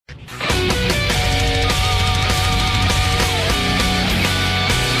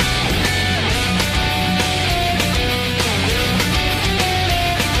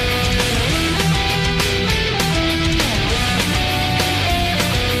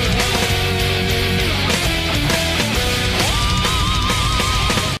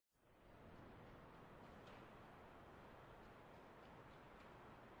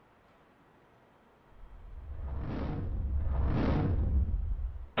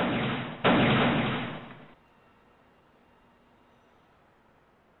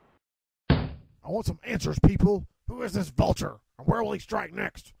want some answers, people. Who is this Vulture? And where will he strike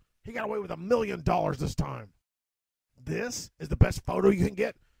next? He got away with $1 million this time. This is the best photo you can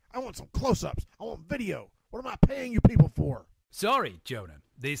get? I want some close-ups. I want video. What am I paying you people for? Sorry, Jonah.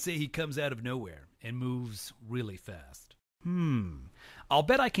 They say he comes out of nowhere and moves really fast. I'll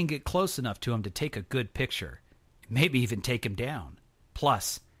bet I can get close enough to him to take a good picture. Maybe even take him down.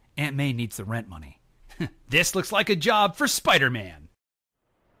 Plus, Aunt May needs the rent money. This looks like a job for Spider-Man.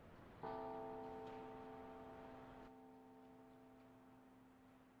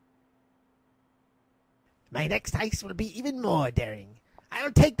 My next heist will be even more daring.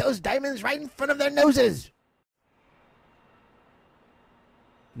 I'll take those diamonds right in front of their noses.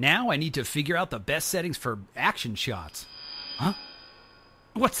 Now I need to figure out the best settings for action shots. Huh?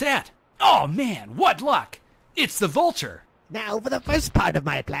 What's that? Oh man, what luck! It's the Vulture! Now for the first part of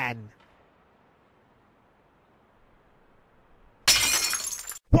my plan.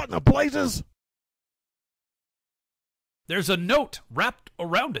 What in the blazes? There's a note wrapped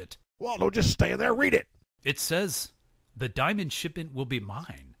around it. Well, don't just stand there. Read it. It says, "The diamond shipment will be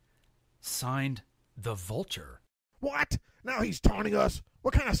mine." Signed, the Vulture. What? Now he's taunting us?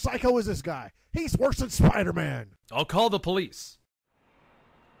 What kind of psycho is this guy? He's worse than Spider-Man. I'll call the police.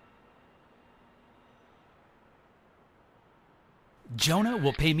 Jonah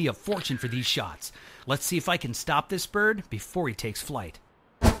will pay me a fortune for these shots. Let's see if I can stop this bird before he takes flight.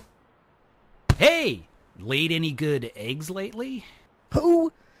 Hey! Laid any good eggs lately?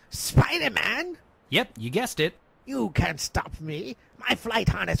 Who? Spider-Man? Yep, you guessed it. You can't stop me. My flight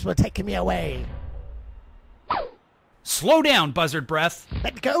harness will take me away. Slow down, Buzzard Breath.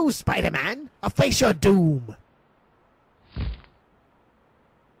 Let go, Spider-Man. I'll face your doom.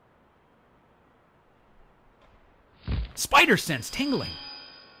 Spider sense tingling.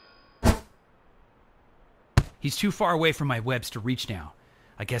 He's too far away from my webs to reach now.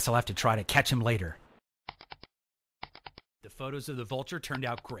 I guess I'll have to try to catch him later. The photos of the Vulture turned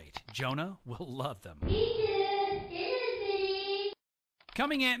out great. Jonah will love them.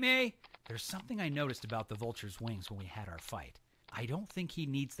 Coming, Aunt May. There's something I noticed about the Vulture's wings when we had our fight. I don't think he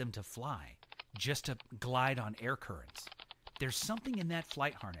needs them to fly, just to glide on air currents. There's something in that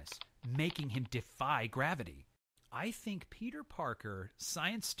flight harness making him defy gravity. I think Peter Parker,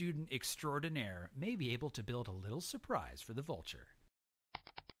 science student extraordinaire, may be able to build a little surprise for the Vulture.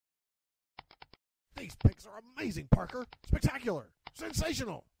 These pics are amazing, Parker. Spectacular.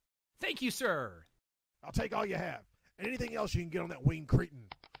 Sensational. Thank you, sir. I'll take all you have, and anything else you can get on that winged cretin.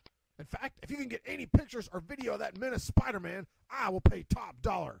 In fact, if you can get any pictures or video of that menace Spider-Man, I will pay top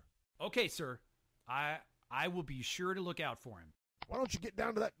dollar. Okay, sir. I will be sure to look out for him. Why don't you get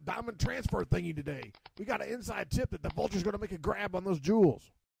down to that diamond transfer thingy today? We got an inside tip that the Vulture's going to make a grab on those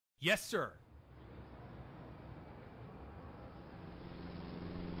jewels. Yes, sir.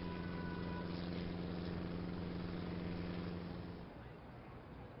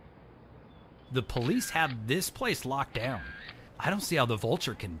 The police have this place locked down. I don't see how the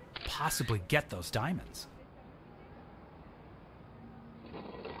Vulture can possibly get those diamonds.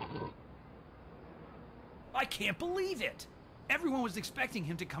 I can't believe it! Everyone was expecting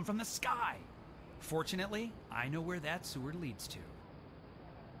him to come from the sky. Fortunately, I know where that sewer leads to.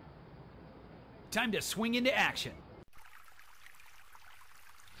 Time to swing into action.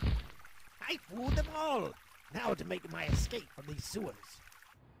 I fooled them all. Now to make my escape from these sewers.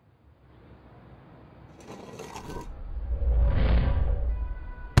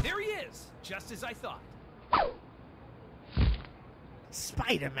 There he is, just as I thought.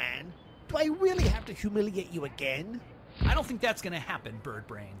 Spider-Man, do I really have to humiliate you again? I don't think that's gonna happen, Bird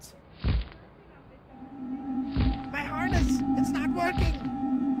Brains. My harness, it's not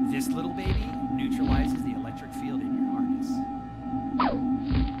working. This little baby neutralizes the electric field in your harness.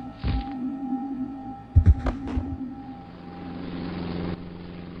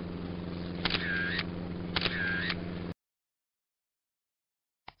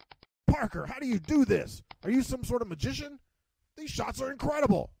 Parker, how do you do this? Are you some sort of magician? These shots are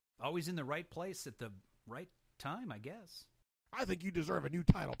incredible. Always in the right place at the right time, I guess. I think you deserve a new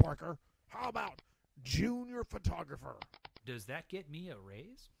title, Parker. How about Junior Photographer? Does that get me a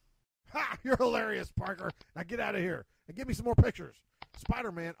raise? Ha! You're hilarious, Parker. Now get out of here and give me some more pictures.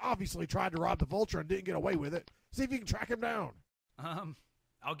 Spider-Man obviously tried to rob the Vulture and didn't get away with it. See if you can track him down.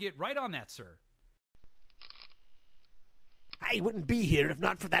 I'll get right on that, sir. I wouldn't be here if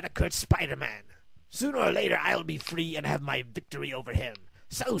not for that accursed Spider-Man. Sooner or later, I'll be free and have my victory over him.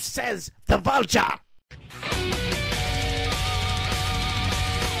 So says the Vulture!